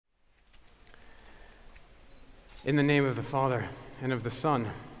In the name of the Father, and of the Son,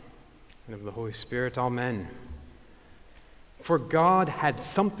 and of the Holy Spirit, amen. For God had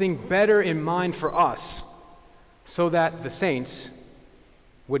something better in mind for us, so that the saints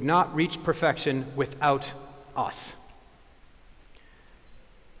would not reach perfection without us.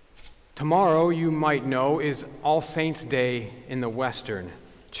 Tomorrow, you might know, is All Saints' Day in the Western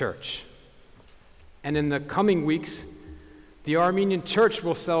Church. And in the coming weeks, the Armenian Church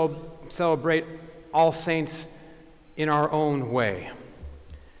will celebrate All Saints in our own way.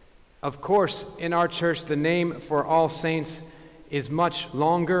 Of course, in our church, the name for All Saints is much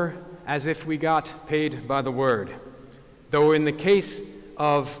longer, as if we got paid by the word. Though in the case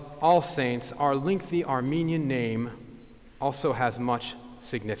of All Saints, our lengthy Armenian name also has much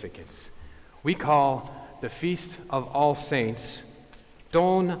significance. We call the Feast of All Saints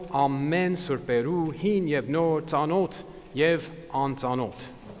Don Amen Surperu Hin Yev No Tzanot Yev Antzanot.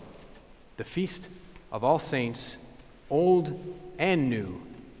 The Feast of All Saints, old and new,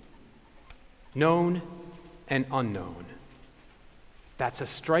 known and unknown. That's a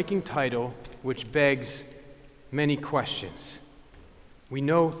striking title which begs many questions. We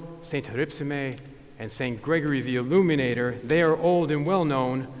know Saint Hypsime and Saint Gregory the Illuminator, they are old and well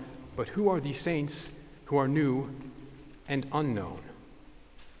known, but who are these saints who are new and unknown?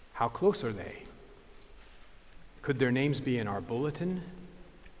 How close are they? Could their names be in our bulletin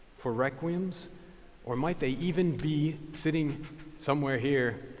for requiems? Or might they even be sitting somewhere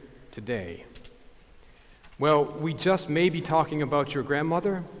here today? Well, we just may be talking about your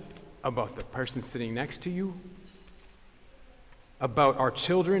grandmother, about the person sitting next to you, about our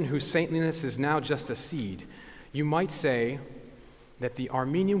children whose saintliness is now just a seed. You might say that the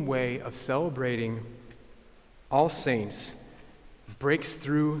Armenian way of celebrating All Saints breaks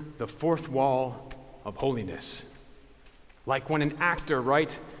through the fourth wall of holiness. Like when an actor,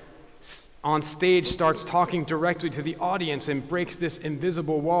 right, on stage starts talking directly to the audience and breaks this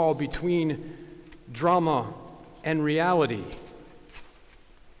invisible wall between drama and reality.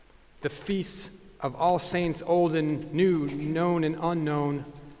 The feasts of All Saints, old and new, known and unknown,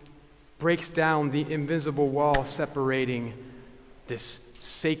 breaks down the invisible wall separating this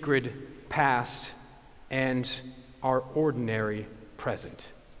sacred past and our ordinary present.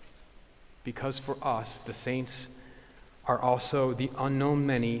 Because for us, the saints are also the unknown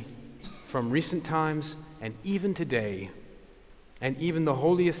many from recent times and even today, and even the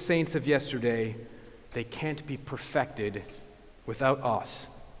holiest saints of yesterday. They can't be perfected without us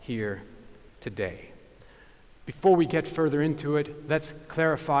here today. Before we get further into it, let's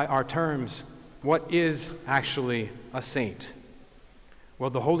clarify our terms. What is actually a saint?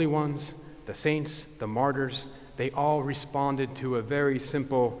 Well, the holy ones, the saints, the martyrs, they all responded to a very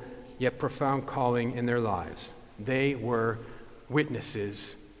simple yet profound calling in their lives. They were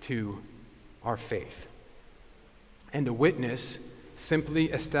witnesses to our faith. And a witness simply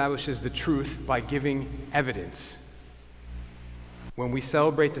establishes the truth by giving evidence. When we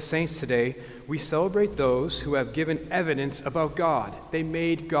celebrate the saints today, we celebrate those who have given evidence about God. They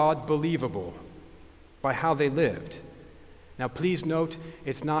made God believable by how they lived. Now please note,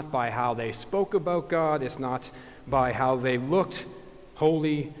 it's not by how they spoke about God, it's not by how they looked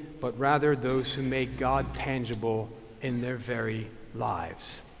holy, but rather those who made God tangible in their very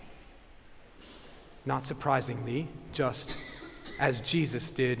lives. Not surprisingly, just as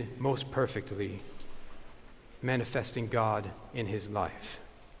Jesus did most perfectly, manifesting God in his life.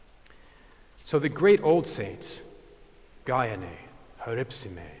 So the great old saints, Gaiane,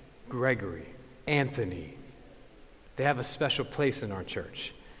 Hypsime, Gregory, Anthony, they have a special place in our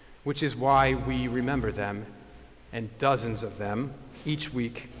church, which is why we remember them, and dozens of them, each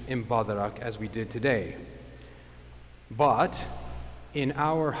week in Badarak, as we did today. But in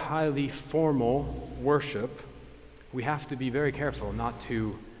our highly formal worship, we have to be very careful not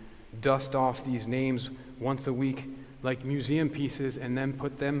to dust off these names once a week like museum pieces and then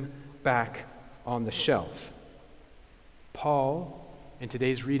put them back on the shelf. Paul, in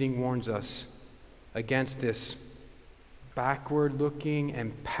today's reading, warns us against this backward-looking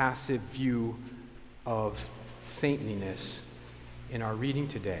and passive view of saintliness in our reading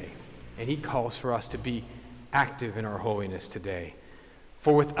today. And he calls for us to be active in our holiness today.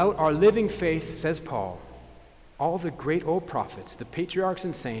 For without our living faith, says Paul, all the great old prophets, the patriarchs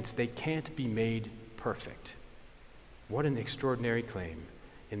and saints, they can't be made perfect. What an extraordinary claim.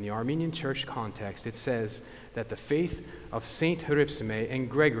 In the Armenian church context, it says that the faith of Saint Hypsime and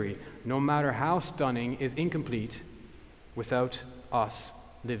Gregory, no matter how stunning, is incomplete without us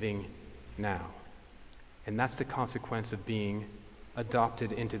living now. And that's the consequence of being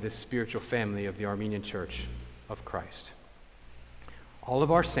adopted into this spiritual family of the Armenian Church of Christ. All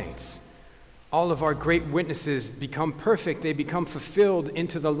of our saints, All of our great witnesses become perfect. They become fulfilled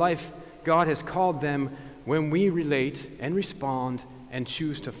into the life God has called them when we relate and respond and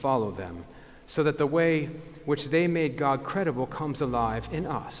choose to follow them, so that the way which they made God credible comes alive in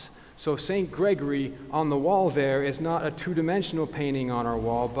us. So St. Gregory on the wall there is not a two-dimensional painting on our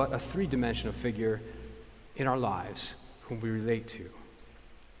wall, but a three-dimensional figure in our lives whom we relate to.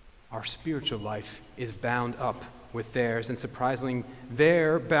 Our spiritual life is bound up with theirs, and surprisingly,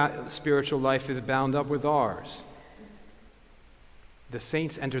 their spiritual life is bound up with ours. The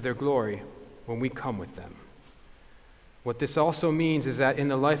saints enter their glory when we come with them. What this also means is that in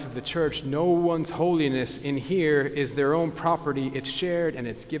the life of the church, no one's holiness in here is their own property. It's shared and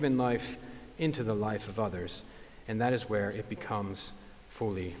it's given life into the life of others. And that is where it becomes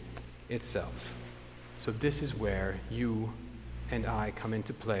fully itself. So this is where you and I come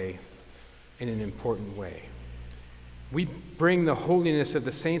into play in an important way. We bring the holiness of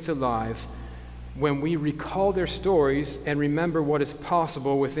the saints alive when we recall their stories and remember what is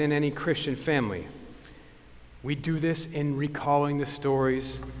possible within any Christian family. We do this in recalling the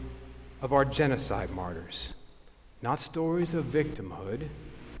stories of our genocide martyrs. Not stories of victimhood,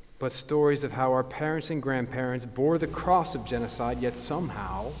 but stories of how our parents and grandparents bore the cross of genocide, yet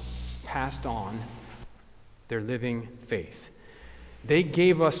somehow passed on their living faith. They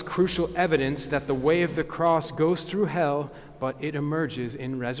gave us crucial evidence that the way of the cross goes through hell, but it emerges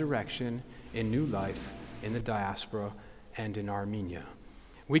in resurrection, in new life, in the diaspora, and in Armenia.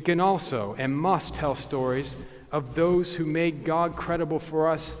 We can also and must tell stories of those who made God credible for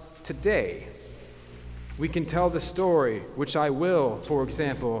us today. We can tell the story, which I will, for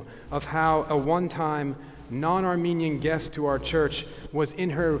example, of how a one-time non-Armenian guest to our church was, in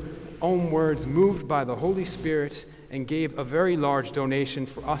her own words, moved by the Holy Spirit and gave a very large donation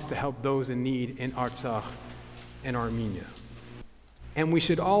for us to help those in need in Artsakh and Armenia. And we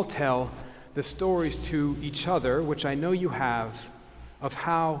should all tell the stories to each other, which I know you have, of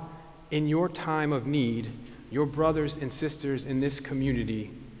how in your time of need, your brothers and sisters in this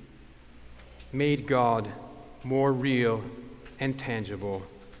community made God more real and tangible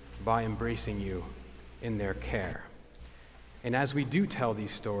by embracing you in their care. And as we do tell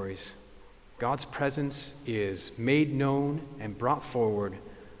these stories, God's presence is made known and brought forward,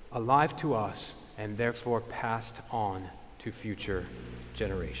 alive to us, and therefore passed on to future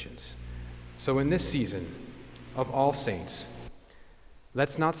generations. So in this season of All Saints,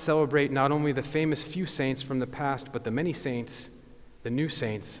 let's not celebrate not only the famous few saints from the past, but the many saints, the new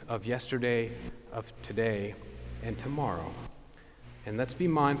saints of yesterday, of today, and tomorrow. And let's be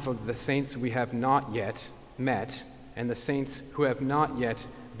mindful of the saints we have not yet met and the saints who have not yet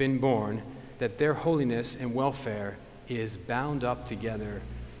been born, that their holiness and welfare is bound up together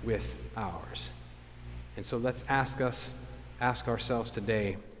with ours. And so let's ask ourselves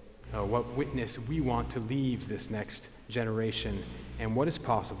today what witness we want to leave this next generation, and what is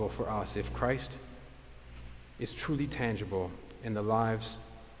possible for us if Christ is truly tangible in the lives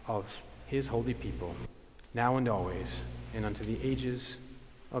of his holy people, now and always, and unto the ages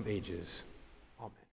of ages.